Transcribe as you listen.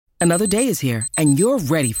Another day is here, and you're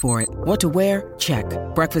ready for it. What to wear? Check.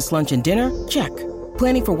 Breakfast, lunch, and dinner? Check.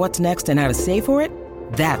 Planning for what's next and how to save for it?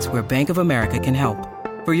 That's where Bank of America can help.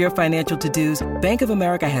 For your financial to-dos, Bank of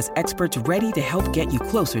America has experts ready to help get you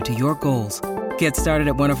closer to your goals. Get started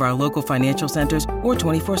at one of our local financial centers or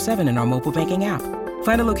 24/7 in our mobile banking app.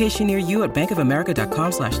 Find a location near you at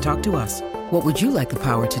bankofamerica.com/talktous. What would you like the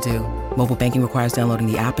power to do? Mobile banking requires downloading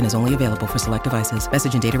the app and is only available for select devices.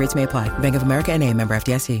 Message and data rates may apply. Bank of America N.A., member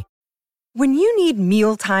FDIC. When you need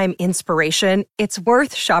mealtime inspiration, it's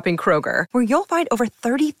worth shopping Kroger, where you'll find over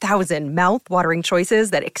 30,000 mouth-watering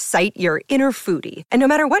choices that excite your inner foodie. And no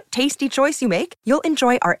matter what tasty choice you make, you'll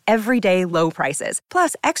enjoy our everyday low prices,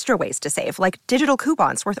 plus extra ways to save, like digital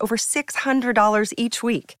coupons worth over $600 each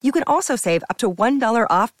week. You can also save up to $1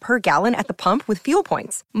 off per gallon at the pump with fuel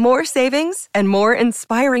points. More savings and more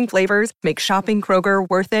inspiring flavors make shopping Kroger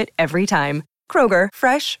worth it every time. Kroger,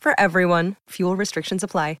 fresh for everyone. Fuel restrictions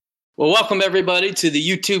apply. Well, welcome everybody to the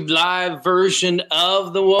YouTube live version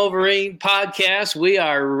of the Wolverine podcast. We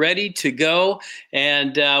are ready to go,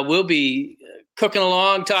 and we'll be cooking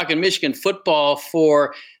along, talking Michigan football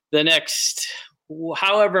for the next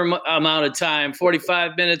however amount of time,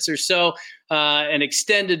 45 minutes or so, an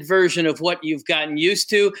extended version of what you've gotten used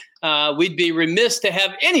to. We'd be remiss to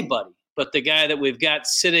have anybody but the guy that we've got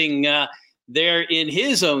sitting there in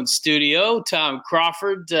his own studio, Tom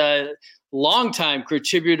Crawford, longtime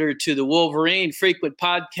contributor to the Wolverine, frequent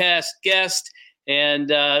podcast guest, and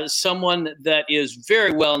someone that is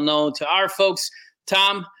very well known to our folks.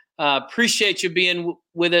 Tom, appreciate you being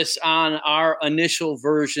with us on our initial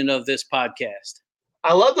version of this podcast.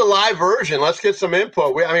 I love the live version. Let's get some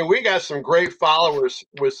input. We got some great followers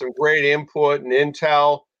with some great input and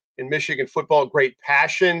intel in Michigan football, great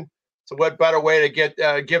passion. So what better way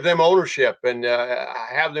to give them ownership and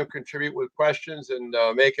have them contribute with questions and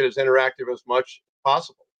make it as interactive as much as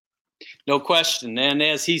possible. No question. And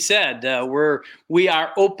as he said, we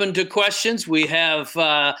are open to questions. We have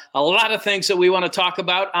a lot of things that we want to talk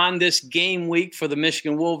about on this game week for the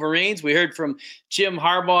Michigan Wolverines. We heard from Jim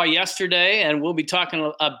Harbaugh yesterday, and we'll be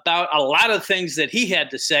talking about a lot of things that he had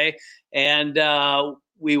to say. And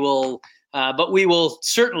we will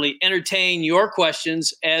certainly entertain your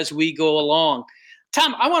questions as we go along.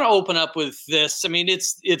 Tom, I want to open up with this. I mean,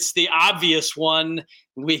 it's the obvious one.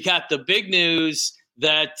 We got the big news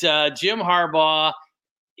that Jim Harbaugh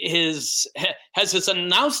has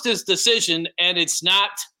announced his decision, and it's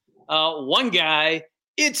not one guy,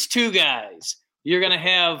 it's two guys. You're going to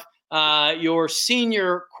have your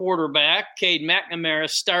senior quarterback, Cade McNamara,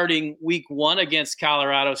 starting week 1 against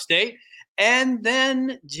Colorado State, and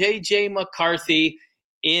then J.J. McCarthy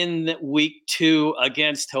in week 2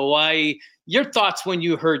 against Hawaii. Your thoughts when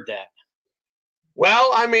you heard that? Well,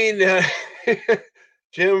 I mean,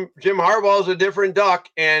 Jim Harbaugh's a different duck,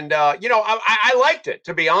 and I liked it,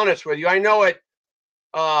 to be honest with you. I know it,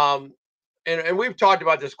 and we've talked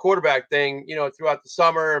about this quarterback thing, throughout the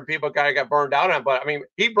summer, and people kind of got burned out on it. But I mean,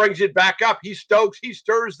 he brings it back up. He stirs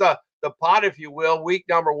the pot, if you will, week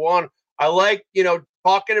number 1. I like,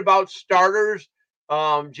 talking about starters.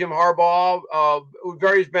 Jim Harbaugh,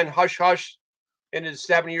 he's been hush in his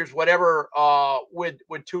 7 years, whatever,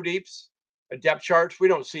 with two deeps, depth charts. We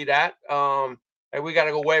don't see that. And we got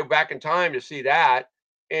to go way back in time to see that.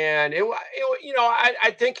 And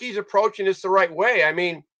I think he's approaching this the right way. I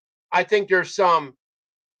mean, I think there's some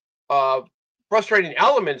frustrating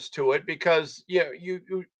elements to it because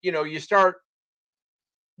you start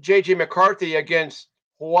J.J. McCarthy against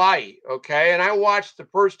Hawaii, okay? And I watched the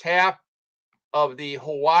first half of the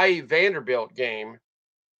Hawaii Vanderbilt game,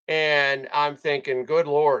 and I'm thinking, good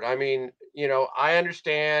Lord. I mean, I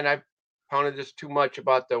understand I've pounded this too much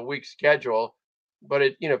about the week schedule,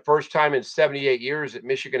 but first time in 78 years that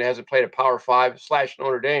Michigan hasn't played a Power 5 /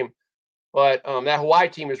 Notre Dame. But that Hawaii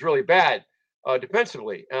team is really bad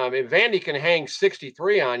defensively. If Vandy can hang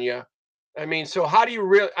 63 on you, I mean, so how do you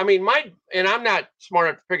really, and I'm not smart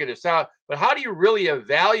enough to figure this out, but how do you really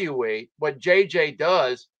evaluate what JJ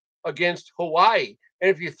does against Hawaii? And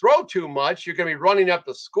if you throw too much, you're going to be running up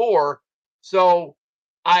the score. So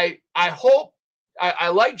I hope, I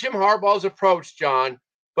like Jim Harbaugh's approach, John,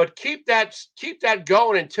 but keep that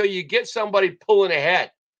going until you get somebody pulling ahead.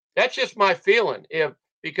 That's just my feeling.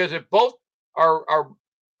 Because if both are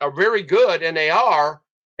very good, and they are,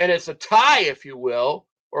 and it's a tie, if you will,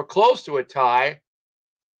 or close to a tie,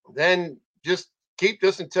 then just keep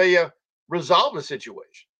this until you resolve the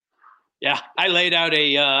situation. Yeah, I laid out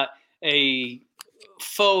a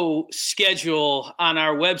faux schedule on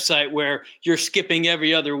our website where you're skipping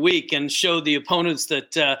every other week and show the opponents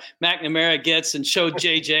that McNamara gets and show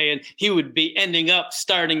JJ, and he would be ending up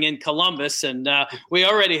starting in Columbus. And we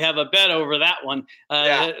already have a bet over that one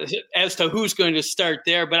as to who's going to start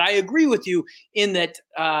there. But I agree with you in that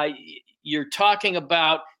you're talking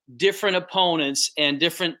about different opponents and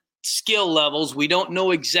different skill levels. We don't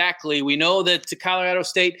know exactly. We know that Colorado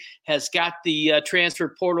State has got the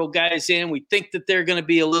transfer portal guys in. We think that they're going to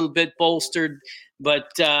be a little bit bolstered,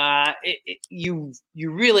 but you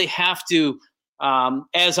really have to,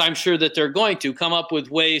 as I'm sure that they're going to, come up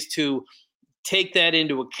with ways to take that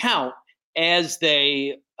into account as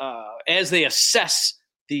they assess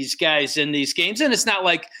these guys in these games. And it's not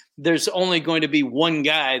like there's only going to be one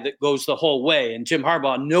guy that goes the whole way. And Jim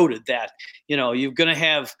Harbaugh noted that, you're going to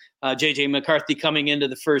have J.J. McCarthy coming into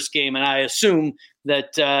the first game. And I assume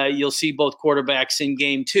that you'll see both quarterbacks in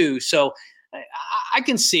game 2. So I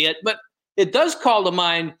can see it, but it does call to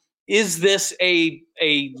mind, is this a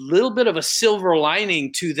little bit of a silver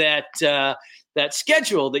lining to that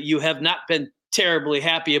schedule that you have not been terribly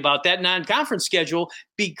happy about, that non-conference schedule?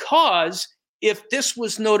 Because if this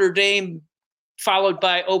was Notre Dame followed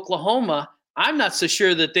by Oklahoma, I'm not so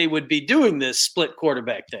sure that they would be doing this split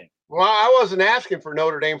quarterback thing. Well, I wasn't asking for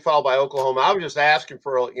Notre Dame followed by Oklahoma. I was just asking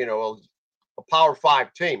for a Power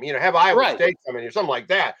 5 team. Have Iowa State come in or something like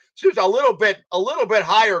that. So it's a little bit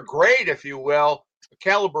higher grade, if you will,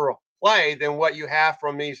 caliber of play than what you have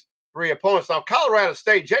from these 3 opponents. Now, Colorado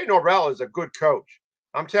State, Jay Norvell is a good coach.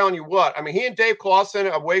 I'm telling you what. I mean, he and Dave Clawson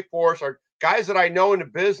of Wake Forest are guys that I know in the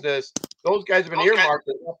business. Those guys have been earmarked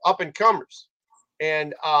as up-and-comers.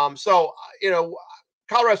 And so,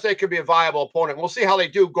 Colorado State could be a viable opponent. We'll see how they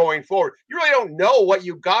do going forward. You really don't know what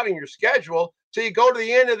you got in your schedule till you go to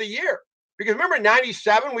the end of the year. Because remember, in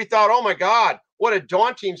 97, we thought, oh, my God, what a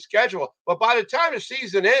daunting schedule. But by the time the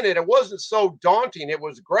season ended, it wasn't so daunting. It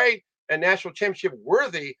was great and national championship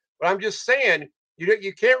worthy. But I'm just saying,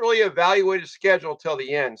 you can't really evaluate a schedule till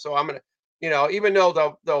the end. So I'm going to, even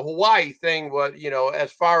though the Hawaii thing was,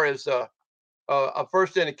 as far as a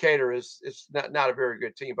first indicator is not a very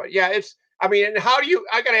good team. But yeah, and how do you,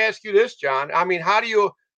 I got to ask you this, John. I mean, how do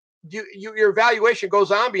you your evaluation goes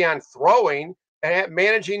on beyond throwing and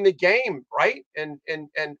managing the game, right? And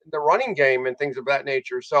the running game and things of that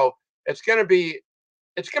nature. So it's going to be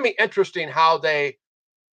interesting how they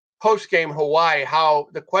post-game Hawaii, how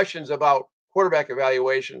the questions about quarterback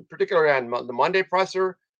evaluation, particularly on the Monday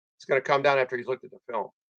presser, it's going to come down after he's looked at the film.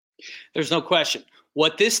 There's no question.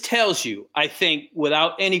 What this tells you, I think,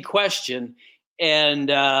 without any question, and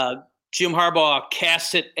Jim Harbaugh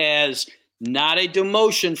casts it as not a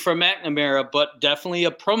demotion for McNamara, but definitely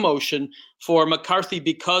a promotion for McCarthy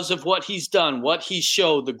because of what he's done, what he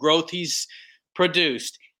showed, the growth he's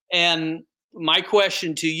produced. And my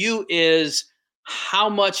question to you is, how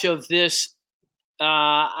much of this,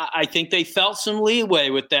 I think they felt some leeway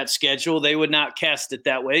with that schedule. They would not cast it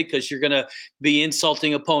that way because you're going to be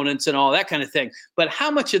insulting opponents and all that kind of thing. But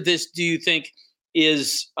how much of this do you think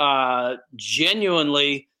is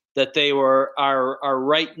genuinely that they are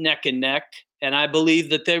right neck and neck? And I believe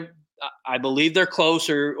that they're close,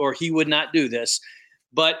 or he would not do this.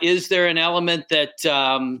 But is there an element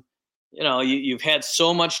that you've had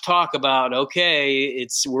so much talk about? Okay,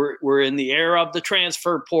 we're in the era of the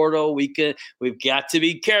transfer portal. We've got to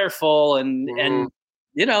be careful, and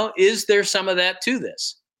is there some of that to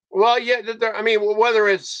this? Well, yeah. I mean, whether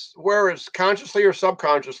it's consciously or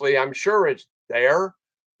subconsciously, I'm sure it's there.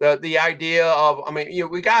 The idea of, I mean,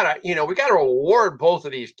 we gotta reward both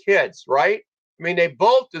of these kids, right? I mean, they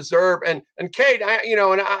both deserve, and Cade,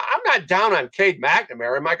 I'm not down on Cade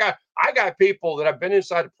McNamara. My God, I got people that have been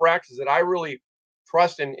inside the practice that I really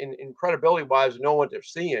trust in credibility wise, know what they're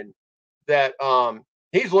seeing. That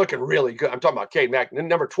he's looking really good. I'm talking about Cade McNamara.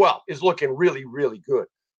 Number 12 is looking really, really good.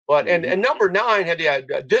 But and number 9 had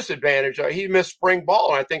the disadvantage. He missed spring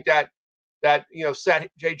ball, and I think that set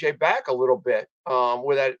JJ back a little bit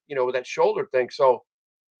with that shoulder thing. So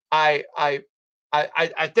I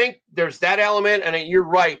think there's that element, and you're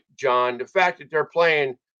right, John. The fact that they're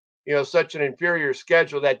playing, such an inferior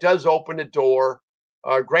schedule, that does open the door.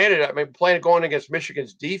 Granted, I mean, going against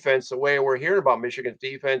Michigan's defense, the way we're hearing about Michigan's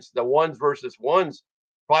defense, the ones versus ones,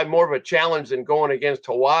 probably more of a challenge than going against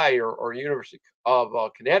Hawaii or University of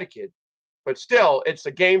Connecticut. But still, it's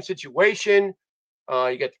a game situation.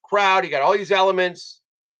 You got the crowd, you got all these elements,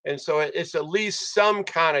 and so it's at least some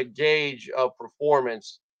kind of gauge of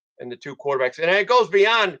performance in the two quarterbacks, and it goes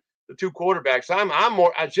beyond the two quarterbacks.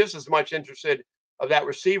 I'm just as much interested of that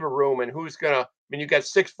receiver room and who's gonna. I mean, you got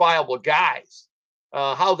 6 viable guys.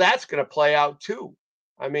 How that's gonna play out too.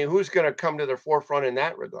 I mean, who's going to come to the forefront in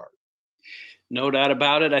that regard? No doubt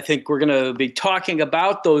about it. I think we're going to be talking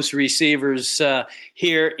about those receivers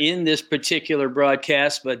here in this particular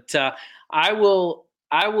broadcast. But I will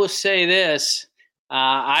say this.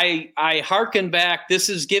 I hearken back. This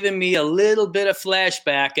is giving me a little bit of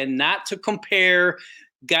flashback, and not to compare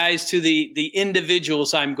guys to the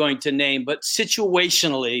individuals I'm going to name, but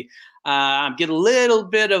situationally, I'm getting a little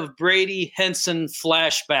bit of Brady Henson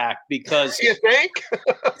flashback because you think?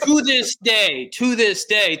 to this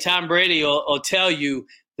day, Tom Brady will tell you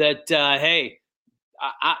that, hey,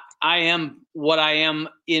 I am what I am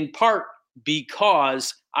in part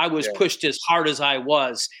because I was pushed as hard as I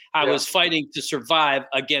was. I was fighting to survive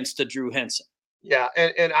against a Drew Henson. Yeah,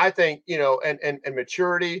 and I think, and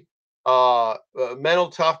maturity, mental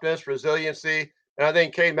toughness, resiliency. And I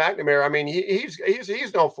think Cade McNamara, I mean,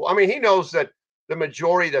 he's no fool. I mean, he knows that the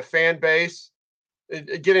majority of the fan base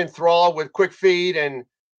get enthralled with quick feed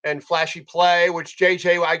and flashy play, which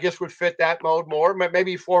JJ, I guess, would fit that mode more.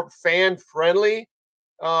 Maybe for fan friendly,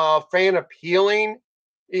 fan appealing.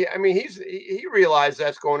 I mean, he realized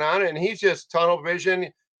that's going on, and he's just tunnel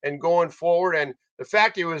vision and going forward. And the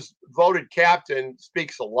fact he was voted captain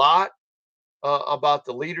speaks a lot about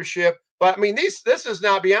the leadership. But I mean, this is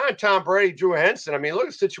now beyond Tom Brady, Drew Henson. I mean, look at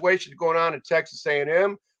the situation going on in Texas A&M.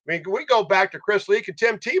 I mean, we go back to Chris Leak and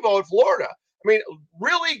Tim Tebow in Florida. I mean,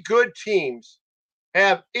 really good teams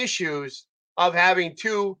have issues of having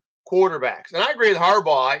two quarterbacks. And I agree with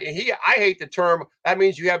Harbaugh. I hate the term that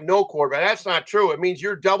means you have no quarterback. That's not true. It means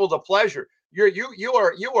you're double the pleasure. You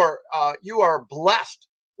are blessed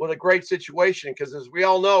with a great situation because, as we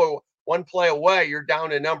all know, one play away, you're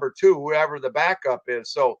down to number two, whoever the backup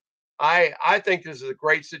is. So I think this is a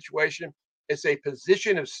great situation. It's a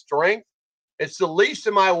position of strength. It's the least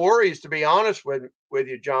of my worries, to be honest with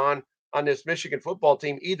you, John, on this Michigan football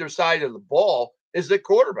team, either side of the ball, is the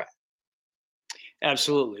quarterback.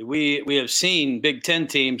 Absolutely. We have seen Big Ten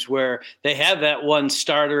teams where they have that one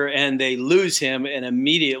starter and they lose him and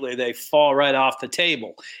immediately they fall right off the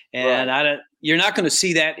table. And you're not going to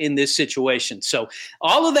see that in this situation. So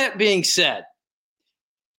all of that being said,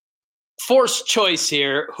 forced choice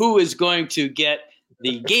here, who is going to get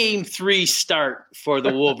the Game 3 start for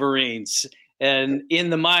the Wolverines? And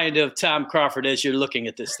in the mind of Tom Crawford as you're looking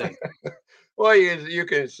at this thing. Well, you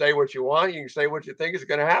can say what you want. You can say what you think is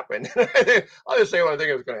going to happen. I'll just say what I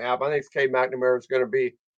think is going to happen. I think Cade McNamara is going to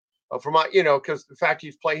be, because the fact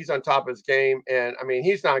he's on top of his game. And, I mean,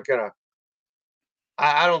 he's not going to –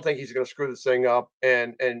 I don't think he's going to screw this thing up.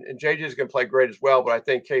 And JJ is going to play great as well. But I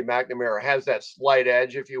think Cade McNamara has that slight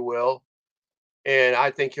edge, if you will. And I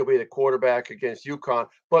think he'll be the quarterback against UConn.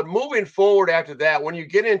 But moving forward after that, when you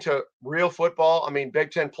get into real football, I mean, Big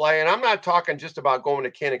Ten play, and I'm not talking just about going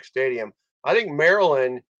to Kinnick Stadium. I think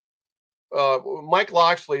Maryland, Mike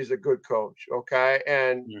Loxley is a good coach, okay?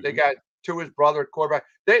 And they got his brother at quarterback.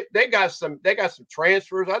 They got some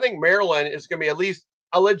transfers. I think Maryland is going to be at least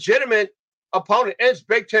a legitimate opponent, and it's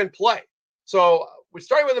Big Ten play. So we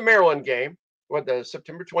started with the Maryland game, with the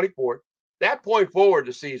September 24th. That point forward,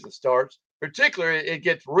 the season starts. Particularly, it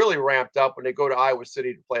gets really ramped up when they go to Iowa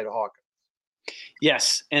City to play the Hawkeyes.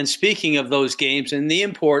 Yes, and speaking of those games and the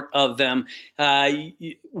import of them,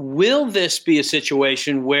 will this be a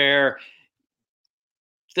situation where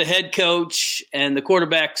the head coach and the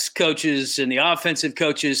quarterbacks coaches and the offensive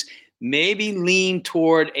coaches maybe lean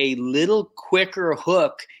toward a little quicker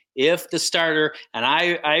hook if the starter, and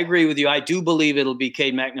I agree with you, I do believe it'll be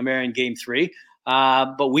Cade McNamara in Game 3,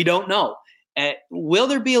 but we don't know. Will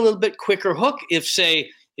there be a little bit quicker hook if,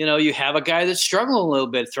 say, you have a guy that's struggling a little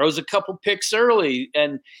bit, throws a couple picks early,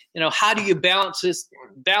 and how do you balance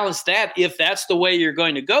that if that's the way you're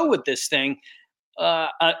going to go with this thing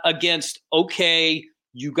against, okay,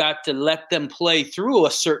 you got to let them play through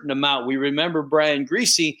a certain amount. We remember Brian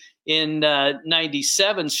Griese in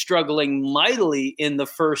 97 struggling mightily in the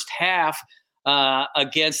first half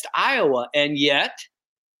against Iowa, and yet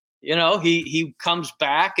he comes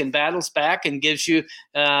back and battles back and gives you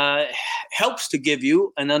helps to give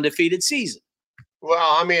you an undefeated season. Well,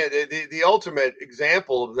 I mean, the ultimate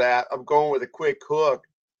example of that, of going with a quick hook,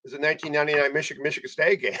 is the 1999 Michigan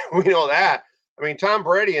State game. We know that. I mean, Tom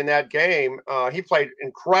Brady in that game, he played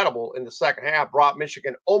incredible in the second half, brought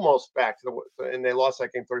Michigan almost back and they lost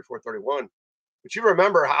that game 34-31. But you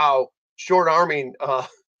remember how short throwing,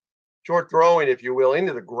 if you will,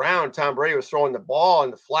 into the ground. Tom Brady was throwing the ball in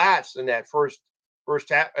the flats in that first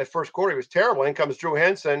quarter. He was terrible. In comes Drew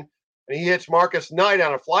Henson, and he hits Marcus Knight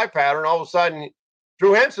on a fly pattern. All of a sudden,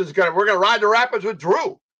 Drew Henson's we're gonna ride the Rapids with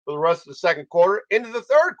Drew for the rest of the second quarter into the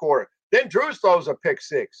third quarter. Then Drew throws a pick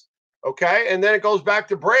six. Okay, and then it goes back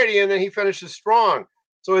to Brady, and then he finishes strong.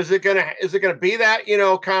 So is it gonna be that,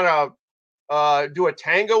 kind of do a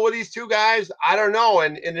tango with these two guys? I don't know.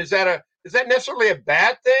 And is that necessarily a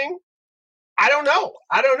bad thing? I don't know.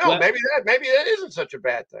 Well, Maybe that isn't such a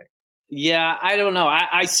bad thing. yeah, I don't know.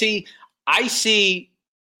 I see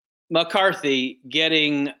McCarthy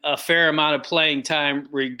getting a fair amount of playing time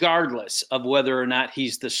regardless of whether or not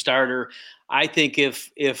he's the starter. I think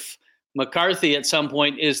if McCarthy at some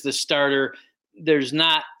point is the starter, there's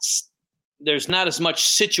not as much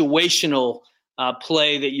situational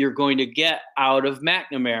play that you're going to get out of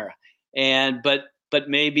McNamara. But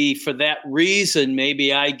maybe for that reason,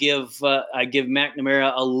 maybe I give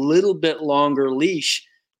McNamara a little bit longer leash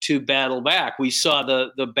to battle back. We saw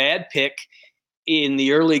the bad pick in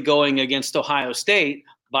the early going against Ohio State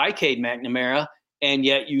by Cade McNamara, and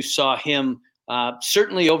yet you saw him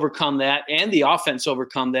certainly overcome that, and the offense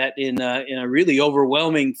overcome that in a really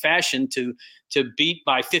overwhelming fashion to beat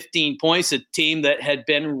by 15 points a team that had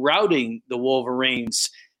been routing the Wolverines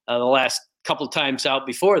the last couple times out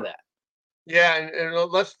before that. Yeah, and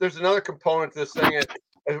there's another component to this thing,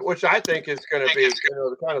 which I think is going to be,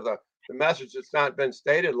 kind of the message that's not been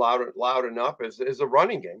stated loud enough is the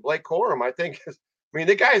running game. Blake Corum, I think,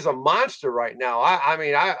 the guy is a monster right now. I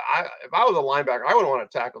if I was a linebacker, I wouldn't want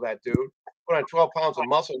to tackle that dude. Put on 12 pounds of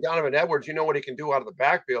muscle. Donovan Edwards, you know what he can do out of the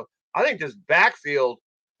backfield. I think this backfield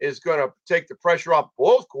is going to take the pressure off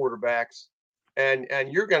both quarterbacks, and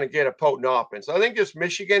you're going to get a potent offense. I think this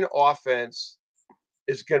Michigan offense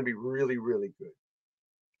is going to be really, really good.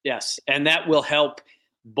 Yes, and that will help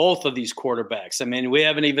both of these quarterbacks. We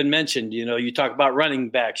haven't even mentioned, you talk about running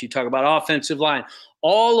backs, you talk about offensive line.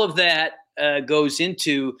 All of that goes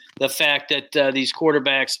into the fact that these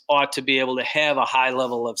quarterbacks ought to be able to have a high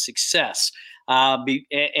level of success.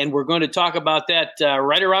 And we're going to talk about that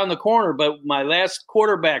right around the corner. But my last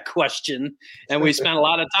quarterback question, and we spent a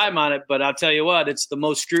lot of time on it, but I'll tell you what, it's the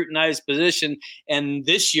most scrutinized position. And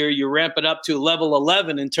this year you ramp it up to level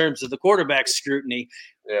 11 in terms of the quarterback scrutiny.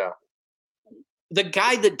 Yeah. The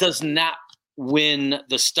guy that does not win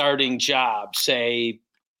the starting job, say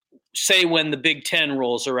when the Big Ten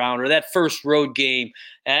rolls around or that first road game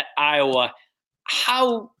at Iowa,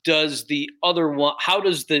 how does the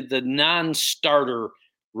non-starter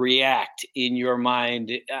react in your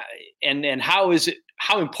mind? And how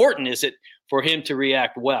important is it for him to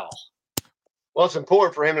react well? Well, it's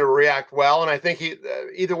important for him to react well, and I think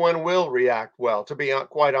either one will react well, to be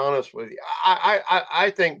quite honest with you.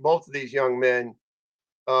 I think both of these young men,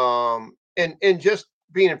 and just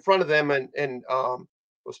being in front of them and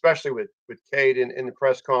especially with Cade in the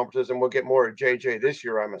press conferences, and we'll get more of JJ this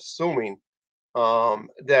year, I'm assuming, he's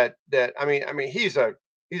a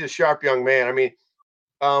sharp young man.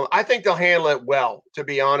 I think they'll handle it well, to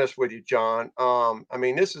be honest with you, John.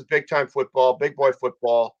 This is big time football, big boy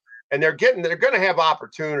football, and they're going to have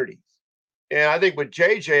opportunities. And I think with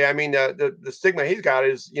JJ, the stigma he's got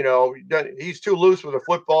is, he's too loose with a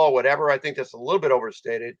football or whatever. I think that's a little bit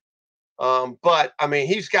overstated. But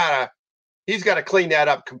he's got to clean that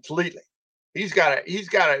up completely. He's got to,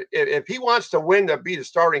 if he wants to win to be the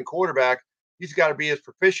starting quarterback, he's got to be as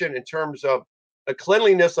proficient in terms of the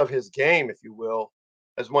cleanliness of his game, if you will,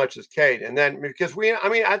 as much as Cade. And then because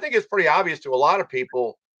I think it's pretty obvious to a lot of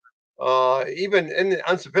people, even in the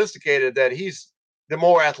unsophisticated, that he's the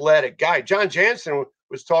more athletic guy. John Jansen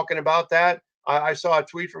was talking about that. I saw a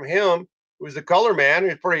tweet from him, who was the color man,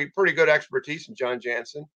 who's pretty good expertise in John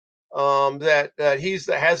Jansen, that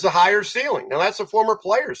has a higher ceiling. Now that's a former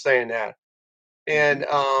player saying that. And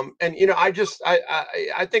I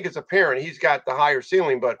think it's apparent he's got the higher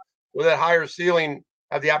ceiling, but will that higher ceiling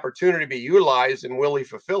have the opportunity to be utilized, and will he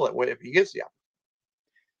fulfill it if he gets the opportunity?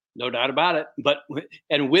 No doubt about it.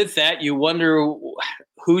 And with that, you wonder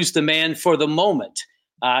who's the man for the moment.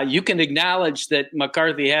 You can acknowledge that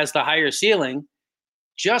McCarthy has the higher ceiling,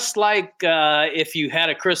 just like if you had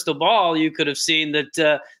a crystal ball, you could have seen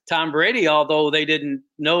that Tom Brady, although they didn't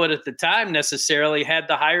know it at the time necessarily, had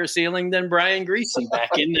the higher ceiling than Brian Griese back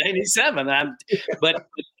in '97. But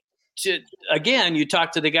again, you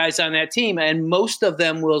talk to the guys on that team, and most of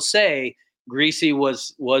them will say Griese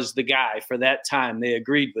was the guy for that time. They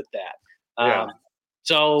agreed with that. Yeah.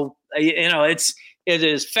 So it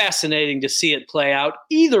is fascinating to see it play out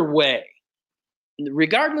either way.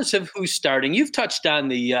 Regardless of who's starting, you've touched on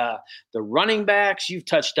the running backs, you've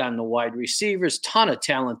touched on the wide receivers, ton of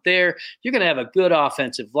talent there. You're going to have a good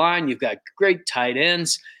offensive line. You've got great tight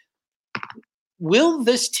ends. Will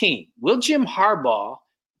Jim Harbaugh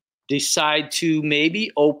decide to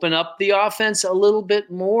maybe open up the offense a little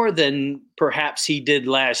bit more than perhaps he did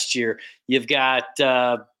last year? You've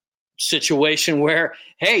got situation where,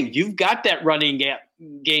 hey, you've got that running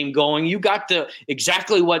game going. You got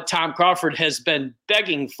exactly what Tom Crawford has been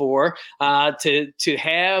begging for, to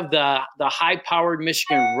have the high-powered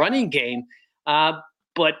Michigan running game.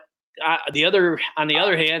 But on the other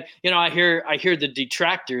hand, I hear the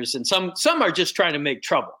detractors, and some are just trying to make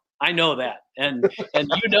trouble. I know that, and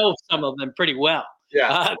some of them pretty well.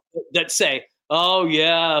 Yeah. That say, oh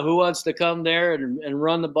yeah, who wants to come there and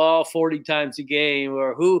run the ball 40 times a game,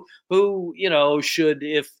 or who should,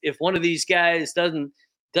 if one of these guys doesn't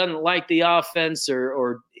like the offense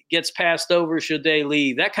or gets passed over, should they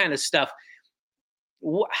leave? That kind of stuff.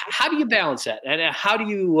 How do you balance that, and how do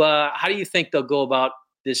you think they'll go about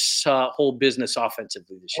this whole business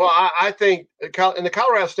offensively this year? Well, I think in the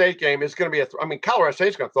Colorado State game, it's going to be Colorado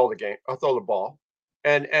State's going to throw the ball,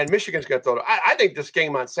 and Michigan's going to throw it. I think this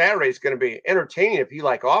game on Saturday is going to be entertaining if you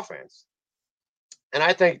like offense. And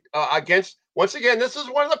I think once again, this is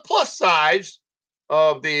one of the plus sides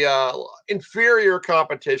of the inferior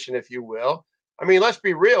competition, if you will. I mean, let's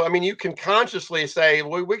be real. I mean, you can consciously say,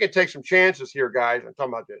 we can take some chances here, guys. I'm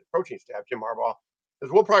talking about the coaching staff, Jim Harbaugh,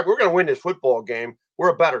 because we're going to win this football game. We're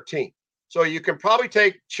a better team. So you can probably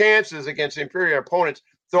take chances against inferior opponents,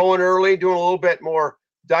 throwing early, doing a little bit more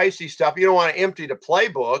dicey stuff. You don't want to empty the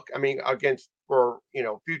playbook, for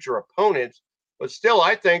future opponents. But still,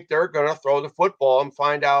 I think they're going to throw the football and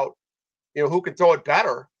find out, who can throw it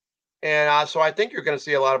better. And so I think you're going to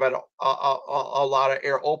see a lot of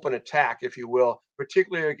air open attack, if you will,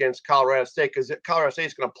 particularly against Colorado State, because Colorado State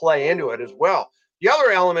is going to play into it as well. The other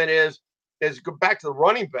element is go back to the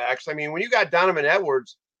running backs. I mean, when you got Donovan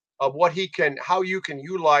Edwards, of how you can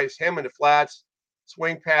utilize him in the flats,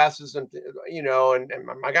 swing passes, and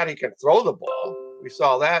my God, he can throw the ball. We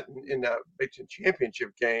saw that in the Big Ten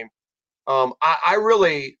championship game. I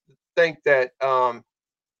really think that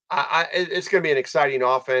it's going to be an exciting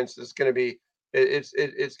offense. It's going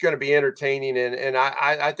to be entertaining, and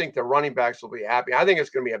I think the running backs will be happy. I think it's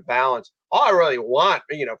going to be a balance. All I really want,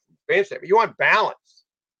 fans say, you want balance.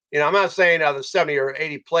 I'm not saying out of the 70 or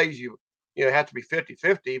 80 plays you have to be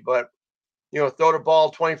 50-50, but throw the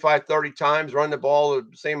ball 25, 30 times, run the ball the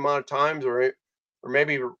same amount of times, or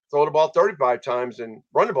maybe throw the ball 35 times and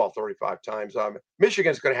run the ball 35 times.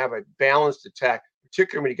 Michigan's going to have a balanced attack,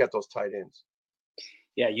 particularly when you get those tight ends.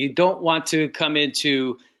 Yeah, you don't want to come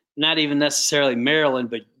into not even necessarily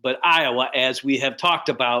Maryland, but Iowa, as we have talked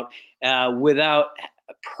about, without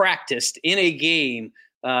practiced in a game,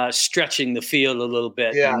 stretching the field a little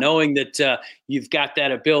bit, knowing that you've got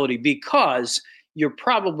that ability, because you're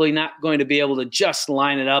probably not going to be able to just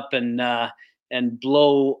line it up and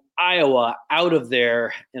blow Iowa out of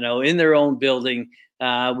there, in their own building,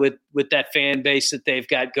 with that fan base that they've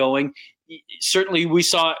got going. Certainly, we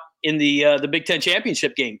saw in the Big Ten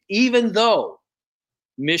championship game, even though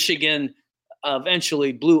Michigan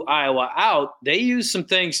eventually blew Iowa out, they used some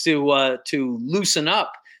things to loosen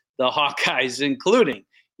up the Hawkeyes, including,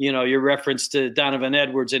 your reference to Donovan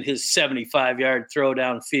Edwards and his 75-yard throw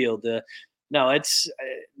downfield. There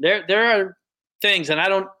are things, and I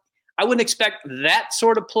wouldn't expect that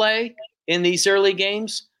sort of play in these early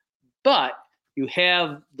games, but you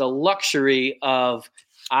have the luxury of,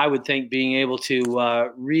 I would think, being able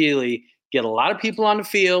to really get a lot of people on the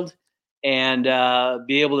field and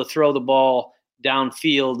be able to throw the ball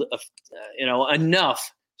downfield,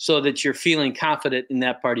 enough so that you're feeling confident in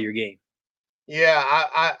that part of your game. Yeah,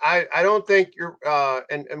 I don't think you're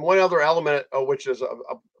and one other element, which is a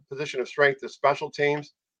position of strength, is special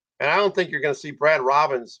teams. And I don't think you're going to see Brad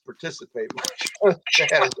Robbins participate much on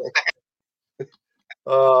Saturday.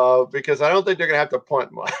 Because I don't think they're going to have to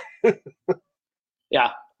punt much.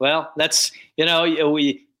 Yeah, well, that's,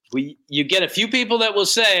 you get a few people that will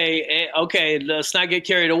say, hey, okay, let's not get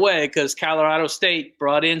carried away, because Colorado State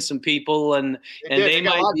brought in some people and they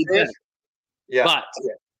might be better. Yeah.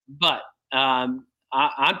 But on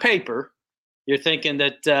paper, you're thinking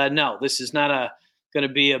that no, this is not going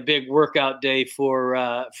to be a big workout day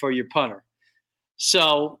for your punter.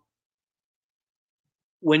 So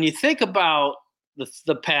when you think about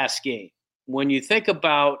the past game, when you think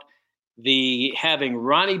about having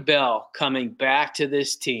Ronnie Bell coming back to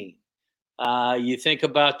this team, you think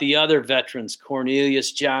about the other veterans,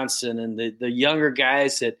 Cornelius Johnson, and the younger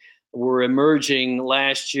guys that were emerging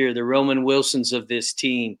last year, the Roman Wilsons of this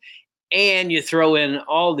team, and you throw in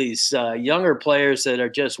all these younger players that are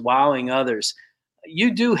just wowing others.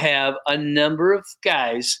 You do have a number of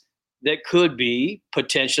guys that could be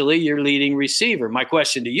potentially your leading receiver. My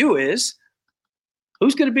question to you is,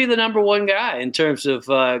 who's going to be the number one guy in terms of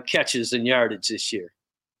catches and yardage this year?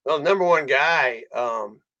 Well, the number one guy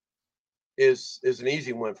is an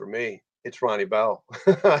easy one for me. It's Ronnie Bell.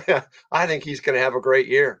 I think he's going to have a great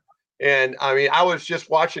year. And I mean, I was just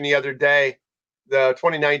watching the other day the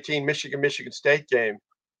 2019 Michigan State game,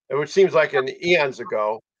 which seems like an eons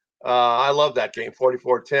ago. I love that game,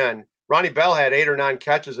 44-10. Ronnie Bell had 8 or 9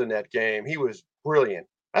 catches in that game. He was brilliant.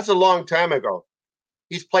 That's a long time ago.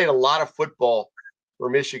 He's played a lot of football for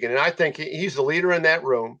Michigan, and I think he's the leader in that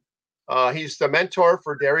room. He's the mentor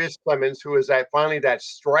for Darius Clemens, who is finally that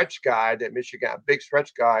stretch guy that Michigan, a big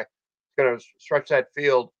stretch guy, going to stretch that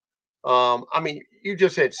field. I mean, you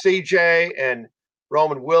just hit CJ and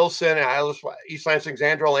Roman Wilson. East Lansing's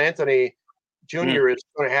Andrel Anthony Jr. is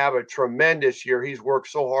going to have a tremendous year. He's worked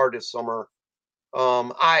so hard this summer.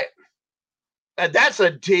 That's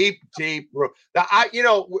a deep room.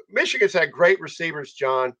 Michigan's had great receivers,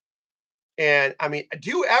 John. And I mean, do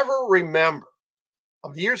you ever remember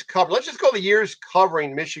of the years covered? Let's just go the years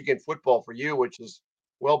covering Michigan football for you, which is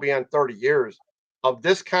well beyond 30 years of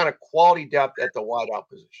this kind of quality depth at the wideout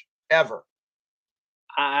position ever.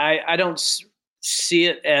 I don't see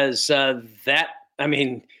it as that. I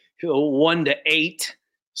mean, 1 to 8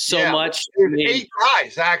 much. I mean, 8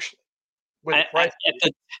 guys actually.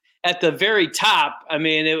 At the very top, I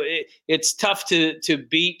mean, it's tough to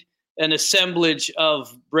beat an assemblage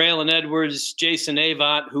of Braylon Edwards, Jason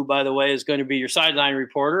Avant, who, by the way, is going to be your sideline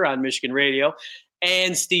reporter on Michigan radio,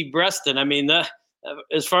 and Steve Breston. I mean,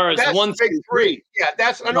 as far as that's one big three. Yeah,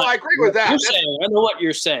 I agree with that. I know what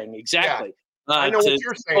you're saying. Exactly. Yeah, I know what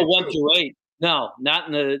you're saying. 1 through 8. No,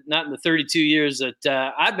 not in the 32 years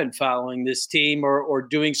that I've been following this team or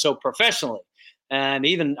doing so professionally. And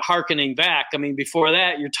even hearkening back, I mean, before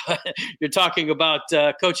that, you're talking about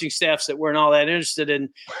coaching staffs that weren't all that interested in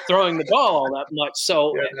throwing the ball all that much.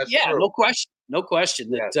 So, no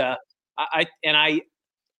question that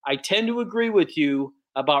I tend to agree with you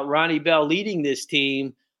about Ronnie Bell leading this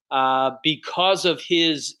team because of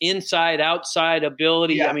his inside-outside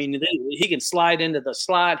ability. Yeah. I mean, he can slide into the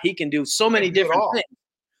slot. He can do so many different things.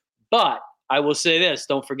 But I will say this: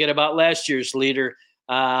 don't forget about last year's leader,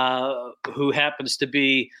 who happens to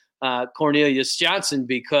be Cornelius Johnson,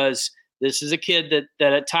 because this is a kid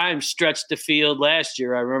that at times stretched the field last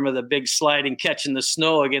year. I remember the big sliding catch in the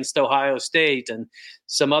snow against Ohio State, and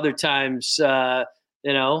some other times,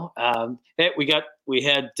 we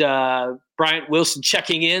had Bryant Wilson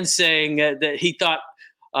checking in saying that he thought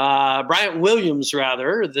Bryant Williams,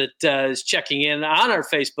 rather, that is checking in on our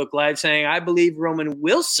Facebook Live saying, I believe Roman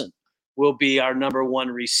Wilson will be our number 1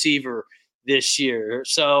 receiver this year.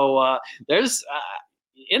 So there's,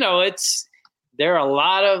 there are a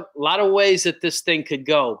lot of ways that this thing could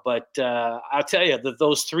go. But I'll tell you that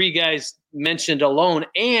those 3 guys mentioned alone,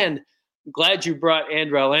 and I'm glad you brought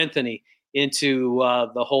Andrel Anthony into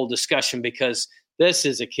the whole discussion, because this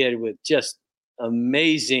is a kid with just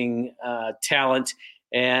amazing talent,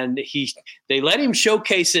 and they let him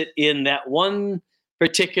showcase it in that one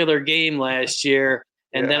particular game last year.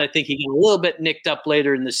 And then I think he got a little bit nicked up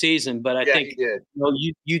later in the season. But I think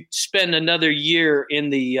you spend another year in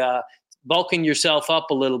the bulking yourself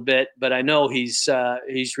up a little bit. But I know he's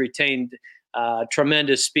retained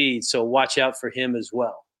tremendous speed, so watch out for him as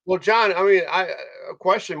well. Well, John, I mean, a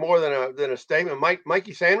question more than a statement.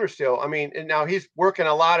 Mikey Sanderstill, I mean, and now he's working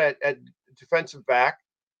a lot at defensive back,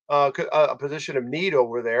 a position of need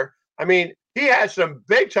over there. I mean, he had some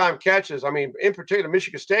big time catches. I mean, in particular,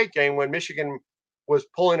 Michigan State game when Michigan was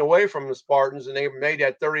pulling away from the Spartans and they made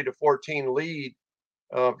that 30-14 lead.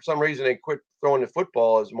 For some reason, they quit throwing the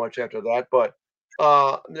football as much after that. But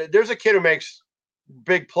there's a kid who makes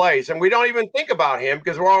big plays, and we don't even think about him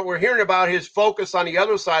because we're hearing about his focus on the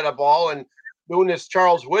other side of the ball and doing this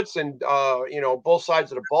Charles Woodson, both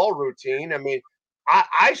sides of the ball routine. I mean,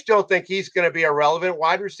 I still think he's going to be a relevant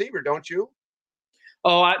wide receiver, don't you?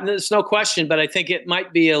 Oh, there's no question, but I think it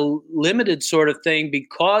might be a limited sort of thing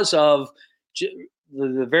because of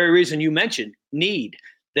the very reason you mentioned, need.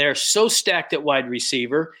 They're so stacked at wide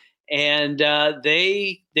receiver, and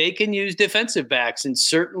they can use defensive backs. And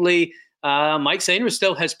certainly Mike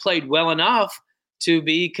Sainristil has played well enough to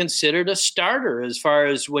be considered a starter as far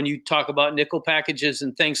as when you talk about nickel packages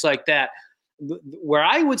and things like that. Where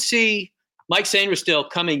I would see Mike Sainristil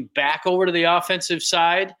coming back over to the offensive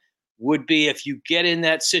side would be if you get in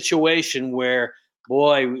that situation where,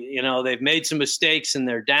 boy, they've made some mistakes and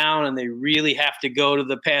they're down and they really have to go to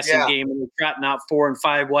the passing game and they're trotting out 4 and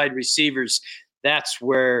 5 wide receivers. That's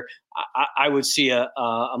where I would see a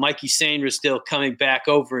Mikey Sainristil coming back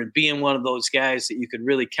over and being one of those guys that you could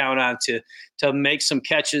really count on to make some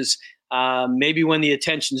catches, maybe when the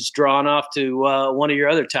attention's drawn off to one of your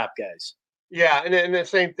other top guys. Yeah, and the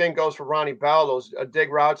same thing goes for Ronnie Bell, those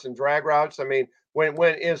dig routes and drag routes. I mean, when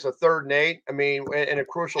is a 3rd and 8, I mean, in a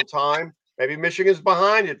crucial time, maybe Michigan's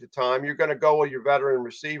behind at the time, you're going to go with your veteran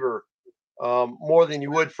receiver more than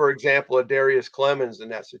you would, for example, a Darius Clemens in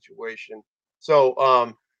that situation.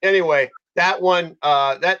 So anyway, that one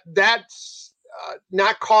that's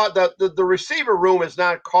not caught. The receiver room is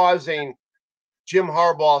not causing Jim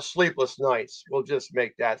Harbaugh sleepless nights. We'll just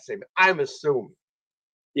make that statement. I'm assuming.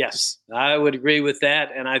 Yes, I would agree with that.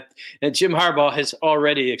 And Jim Harbaugh has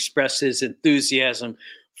already expressed his enthusiasm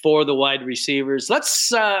for the wide receivers.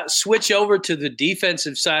 Let's switch over to the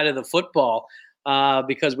defensive side of the football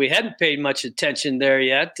because we hadn't paid much attention there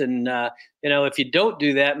yet. And, if you don't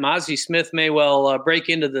do that, Mozzie Smith may well break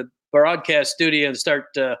into the broadcast studio and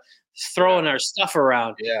start throwing our stuff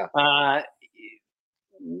around. Yeah.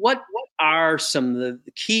 What are some of the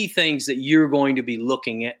key things that you're going to be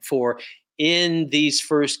looking at for in these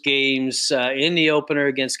first games in the opener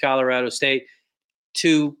against Colorado State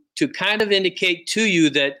to kind of indicate to you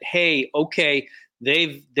that, hey, okay,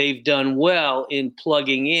 they've done well in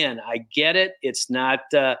plugging in. I get it. It's not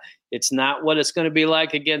what it's going to be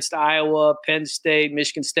like against Iowa, Penn State,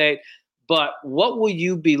 Michigan State. But what will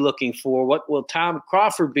you be looking for? What will Tom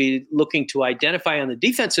Crawford be looking to identify on the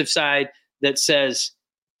defensive side that says,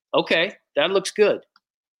 okay, that looks good?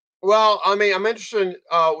 Well, I mean, I'm interested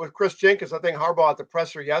with Chris Jenkins. I think Harbaugh at the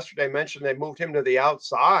presser yesterday mentioned they moved him to the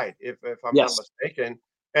outside, if I'm not mistaken,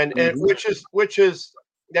 and which is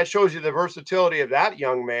that shows you the versatility of that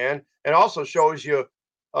young man, and also shows you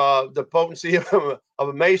the potency of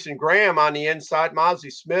a Mason Graham on the inside,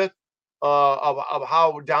 Mozzie Smith, of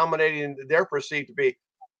how dominating they're perceived to be.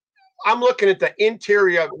 I'm looking at the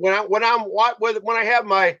interior when I have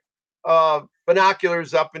my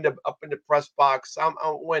binoculars up in the press box.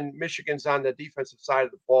 When Michigan's on the defensive side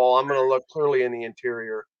of the ball, I'm going to look clearly in the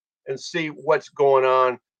interior and see what's going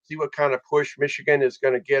on, see what kind of push Michigan is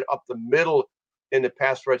going to get up the middle in the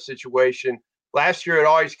pass rush situation. Last year, it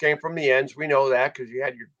always came from the ends. We know that because you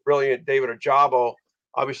had your brilliant David Ojabo,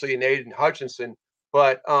 obviously, and Aiden Hutchinson.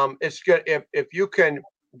 But it's good if you can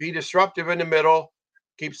be disruptive in the middle.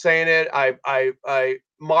 Keep saying it. I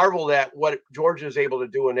marvel at what Georgia is able to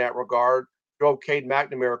do in that regard. Drove Cade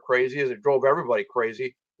McNamara crazy, as it drove everybody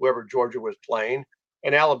crazy, whoever Georgia was playing.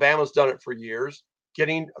 And Alabama's done it for years,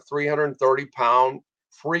 getting a 330-pound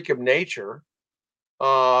freak of nature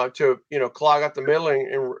to clog up the middle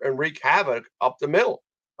and wreak havoc up the middle.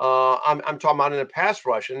 I'm talking about in the pass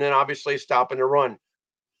rush, and then obviously stopping the run.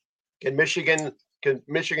 Can Michigan's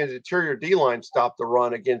interior D-line stop the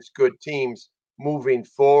run against good teams moving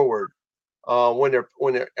forward? When they're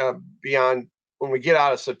beyond, when we get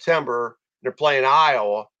out of September, they're playing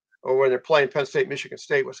Iowa, or when they're playing Penn State, Michigan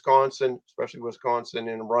State, Wisconsin, especially Wisconsin,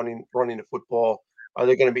 and running the football, are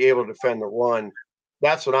they going to be able to defend the run?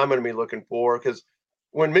 That's what I'm going to be looking for, because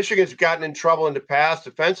when Michigan's gotten in trouble in the past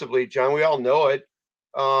defensively, John, we all know it.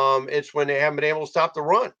 It's when they haven't been able to stop the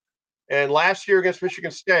run. And last year against Michigan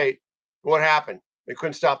State, what happened? They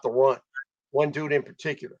couldn't stop the run. One dude in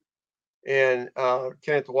particular, and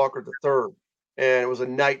Kenneth Walker III, and it was a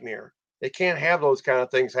nightmare. They can't have those kind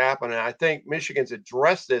of things happen, and I think Michigan's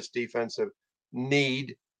addressed this defensive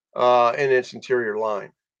need in its interior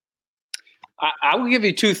line. I will give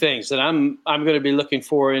you two things that I'm going to be looking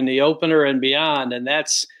for in the opener and beyond, and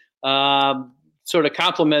that's sort of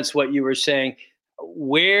complements what you were saying.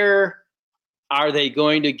 Where are they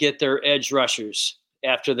going to get their edge rushers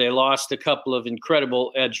after they lost a couple of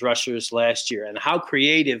incredible edge rushers last year, and how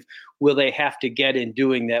creative will they have to get in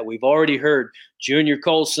doing that? We've already heard Junior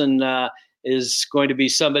Colson is going to be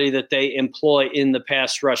somebody that they employ in the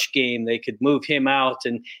pass rush game. They could move him out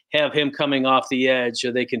and have him coming off the edge,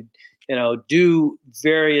 or they could, do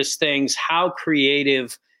various things. How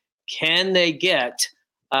creative can they get?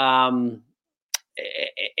 And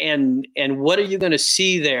what are you going to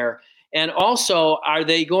see there? And also, are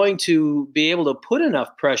they going to be able to put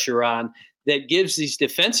enough pressure on that gives these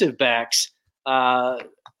defensive backs a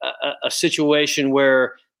situation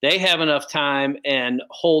where they have enough time and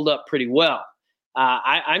hold up pretty well?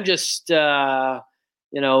 I'm just, they've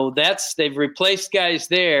replaced guys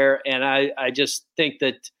there, and I just think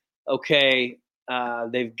that, okay,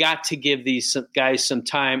 they've got to give these guys some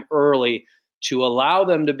time early to allow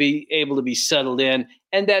them to be able to be settled in,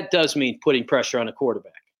 and that does mean putting pressure on a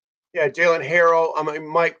quarterback. Yeah, Jalen Harrell. I mean,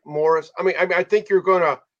 Mike Morris. I think you're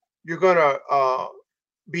gonna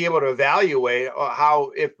be able to evaluate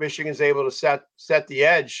how, if Michigan's able to set the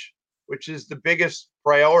edge, which is the biggest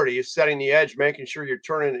priority, is setting the edge, making sure you're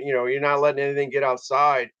turning. You're not letting anything get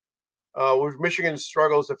outside. With Michigan's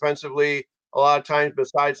struggles defensively, a lot of times,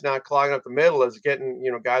 besides not clogging up the middle, is getting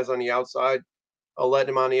guys on the outside,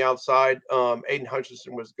 letting them on the outside. Aiden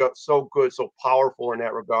Hutchinson was so good, so powerful in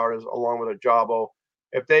that regard, along with Ojabo.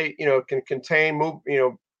 If they, can contain, move,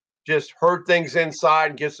 just herd things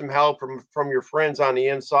inside and get some help from your friends on the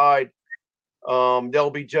inside,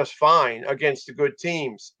 they'll be just fine against the good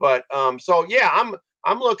teams. But so yeah,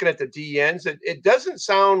 I'm looking at the DNs. It doesn't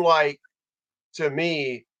sound like to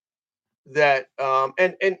me that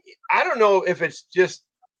and I don't know if it's just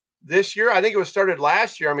this year. I think it was started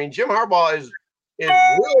last year. I mean, Jim Harbaugh is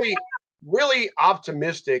really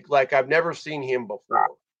optimistic like I've never seen him before.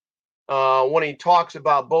 When he talks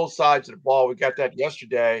about both sides of the ball, we got that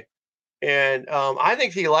yesterday, and I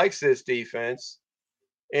think he likes this defense.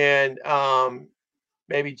 And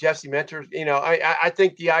maybe Jesse Minter. I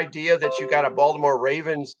think the idea that you got a Baltimore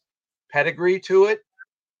Ravens pedigree to it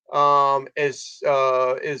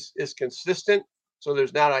is consistent. So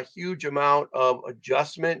there's not a huge amount of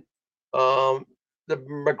adjustment. The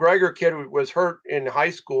McGregor kid was hurt in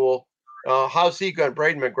high school. How's he going?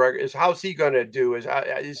 Braden McGregor how's he going to do?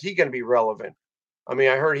 Is he going to be relevant? I mean,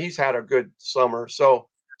 I heard he's had a good summer. So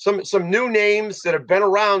some new names that have been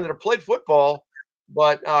around that have played football,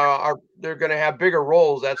 but they're going to have bigger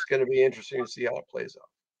roles. That's going to be interesting to see how it plays out.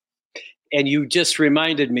 And you just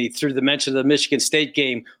reminded me through the mention of the Michigan State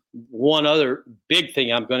game, one other big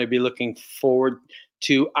thing I'm going to be looking forward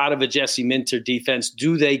to out of a Jesse Minter defense.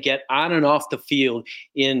 Do they get on and off the field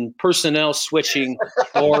in personnel switching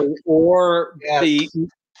or yes. the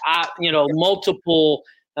multiple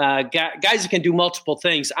guys that can do multiple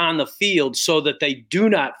things on the field so that they do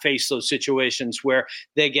not face those situations where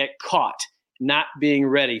they get caught not being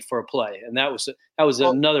ready for a play. And that was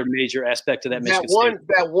another major aspect of that Michigan State.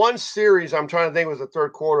 That one series I'm trying to think was the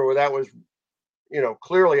third quarter where that was,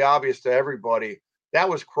 clearly obvious to everybody. That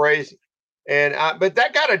was crazy. And but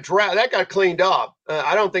that got cleaned up.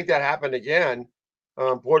 I don't think that happened again.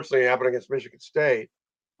 Unfortunately, it happened against Michigan State.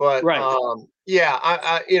 But right.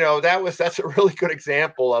 That's a really good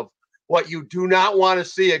example of what you do not want to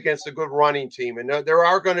see against a good running team. And there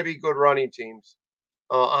are going to be good running teams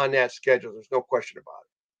on that schedule. There's no question about it.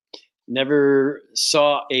 Never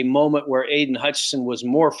saw a moment where Aiden Hutchinson was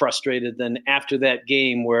more frustrated than after that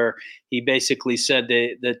game, where he basically said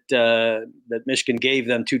that Michigan gave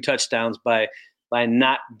them 2 touchdowns by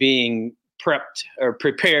not being prepped or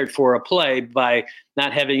prepared for a play, by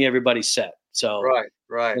not having everybody set. So right.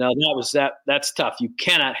 That's tough. You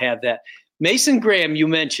cannot have that. Mason Graham, you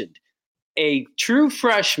mentioned, a true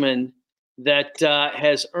freshman that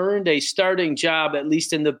has earned a starting job, at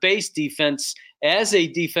least in the base defense, as a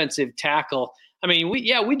defensive tackle. I mean,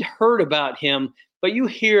 we'd heard about him, but you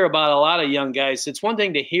hear about a lot of young guys. It's one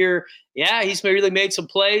thing to hear, he's really made some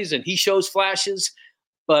plays and he shows flashes,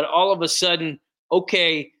 but all of a sudden,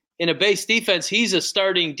 okay, in a base defense, he's a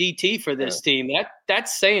starting DT for this team.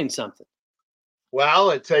 That's saying something. Well,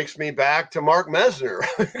 it takes me back to Mark Mesner,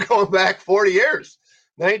 going back 40 years,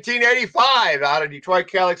 1985, out of Detroit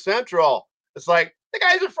Catholic Central. It's like, the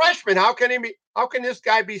guy's a freshman. How can this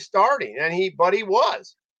guy be starting? And he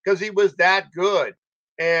was, because he was that good.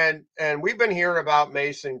 And we've been hearing about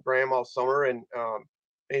Mason Graham all summer, and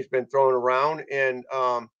he's been thrown around. And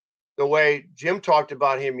the way Jim talked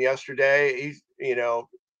about him yesterday, he's,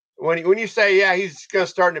 when you say, he's going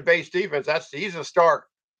to start in the base defense, he's a starter.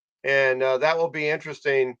 And that will be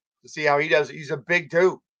interesting to see how he does. He's a big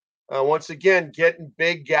dude. Once again, getting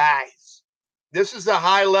big guys. This is the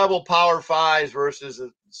high-level Power Fives versus the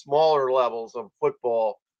smaller levels of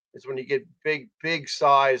football. It's when you get big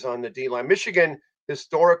size on the D-line. Michigan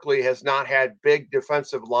historically has not had big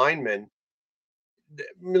defensive linemen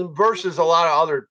versus a lot of other